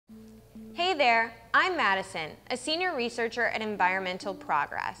there, I'm Madison, a senior researcher at Environmental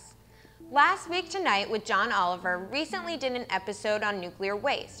Progress. Last Week Tonight with John Oliver recently did an episode on nuclear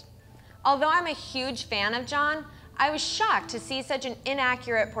waste. Although I'm a huge fan of John, I was shocked to see such an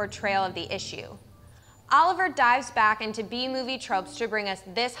inaccurate portrayal of the issue. Oliver dives back into B-movie tropes to bring us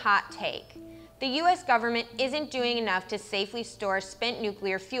this hot take. The US government isn't doing enough to safely store spent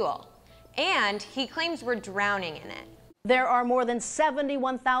nuclear fuel, and he claims we're drowning in it. There are more than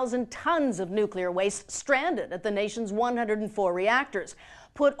 71,000 tons of nuclear waste stranded at the nation's 104 reactors.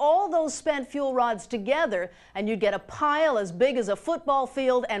 Put all those spent fuel rods together and you'd get a pile as big as a football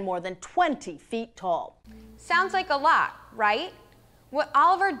field and more than 20 feet tall. Sounds like a lot, right? What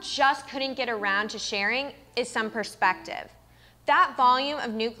Oliver just couldn't get around to sharing is some perspective. That volume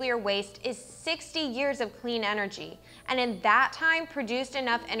of nuclear waste is 60 years of clean energy, and in that time produced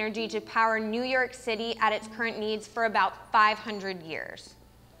enough energy to power New York City at its current needs for about 500 years.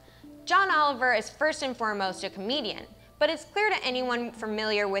 John Oliver is first and foremost a comedian, but it's clear to anyone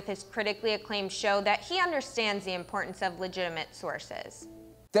familiar with his critically acclaimed show that he understands the importance of legitimate sources.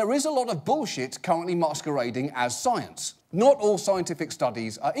 There is a lot of bullshit currently masquerading as science. Not all scientific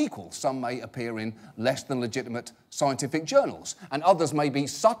studies are equal. Some may appear in less than legitimate scientific journals, and others may be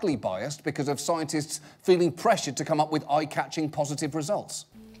subtly biased because of scientists feeling pressured to come up with eye-catching positive results.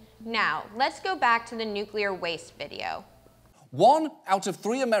 Now, let's go back to the nuclear waste video. 1 out of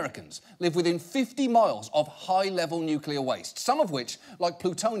 3 Americans live within 50 miles of high-level nuclear waste, some of which, like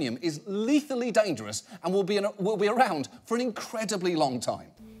plutonium, is lethally dangerous and will be around for an incredibly long time.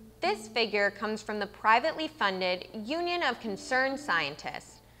 This figure comes from the privately funded Union of Concerned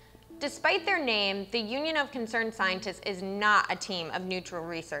Scientists. Despite their name, the Union of Concerned Scientists is not a team of neutral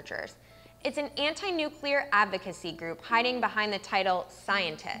researchers. It's an anti-nuclear advocacy group hiding behind the title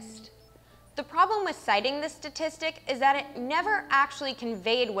scientist. The problem with citing this statistic is that it never actually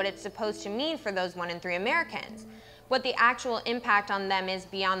conveyed what it's supposed to mean for those 1 in 3 Americans, what the actual impact on them is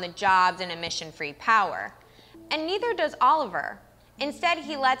beyond the jobs and emission-free power. And neither does Oliver. Instead,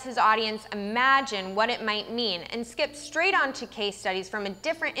 he lets his audience imagine what it might mean and skips straight on to case studies from a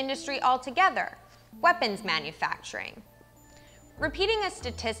different industry altogether, weapons manufacturing. Repeating a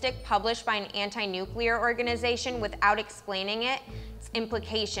statistic published by an anti-nuclear organization without explaining its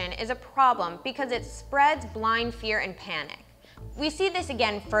implication is a problem because it spreads blind fear and panic. We see this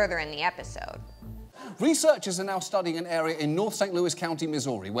again further in the episode. Researchers are now studying an area in North St. Louis County,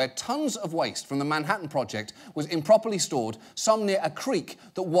 Missouri, where tons of waste from the Manhattan Project was improperly stored, some near a creek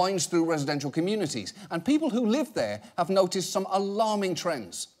that winds through residential communities. And people who live there have noticed some alarming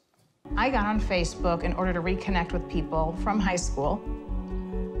trends. I got on Facebook in order to reconnect with people from high school,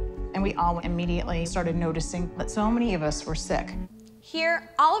 and we all immediately started noticing that so many of us were sick. Here,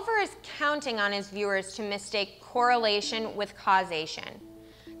 Oliver is counting on his viewers to mistake correlation with causation.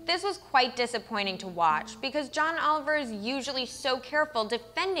 This was quite disappointing to watch because John Oliver is usually so careful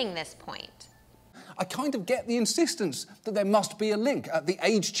defending this point. I kind of get the insistence that there must be a link. The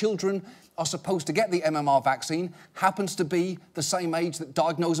age children are supposed to get the MMR vaccine happens to be the same age that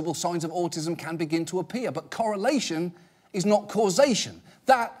diagnosable signs of autism can begin to appear. But correlation is not causation.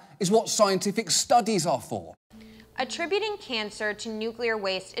 That is what scientific studies are for. Attributing cancer to nuclear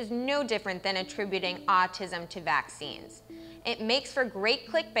waste is no different than attributing autism to vaccines. It makes for great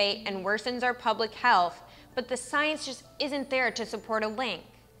clickbait and worsens our public health, but the science just isn't there to support a link.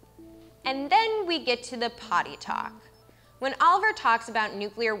 And then we get to the potty talk. When Oliver talks about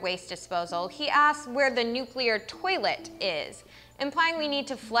nuclear waste disposal, he asks where the nuclear toilet is, implying we need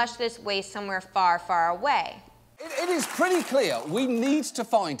to flush this waste somewhere far, far away. It is pretty clear we need to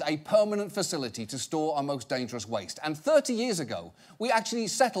find a permanent facility to store our most dangerous waste. And 30 years ago, we actually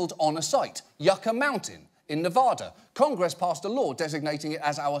settled on a site, Yucca Mountain, in Nevada. Congress passed a law designating it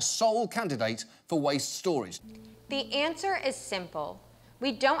as our sole candidate for waste storage. The answer is simple.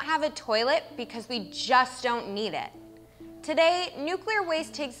 We don't have a toilet because we just don't need it. Today, nuclear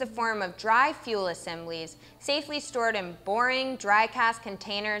waste takes the form of dry fuel assemblies, safely stored in boring, dry-cast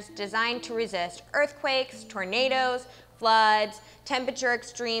containers designed to resist earthquakes, tornadoes, floods, temperature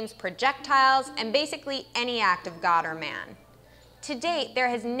extremes, projectiles, and basically any act of God or man. To date, there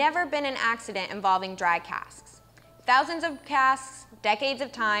has never been an accident involving dry casks. Thousands of casks, decades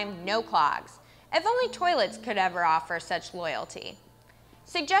of time, no clogs. If only toilets could ever offer such loyalty.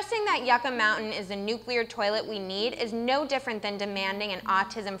 Suggesting that Yucca Mountain is the nuclear toilet we need is no different than demanding an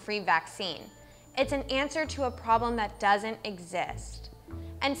autism-free vaccine. It's an answer to a problem that doesn't exist.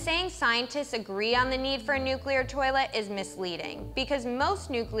 And saying scientists agree on the need for a nuclear toilet is misleading, because most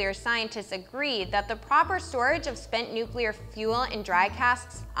nuclear scientists agree that the proper storage of spent nuclear fuel in dry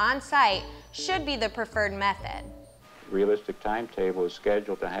casks on site should be the preferred method. realistic timetable is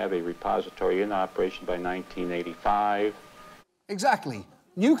scheduled to have a repository in operation by 1985. Exactly.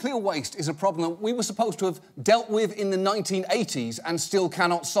 Nuclear waste is a problem that we were supposed to have dealt with in the 1980s and still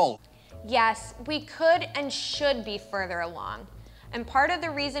cannot solve. Yes, we could and should be further along. And part of the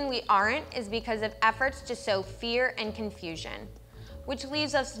reason we aren't is because of efforts to sow fear and confusion, which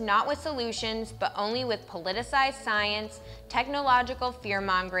leaves us not with solutions, but only with politicized science, technological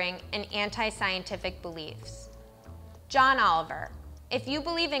fear-mongering, and anti-scientific beliefs. John Oliver, if you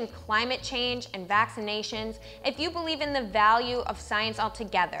believe in climate change and vaccinations, if you believe in the value of science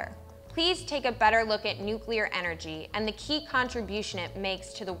altogether, please take a better look at nuclear energy and the key contribution it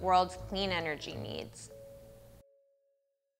makes to the world's clean energy needs.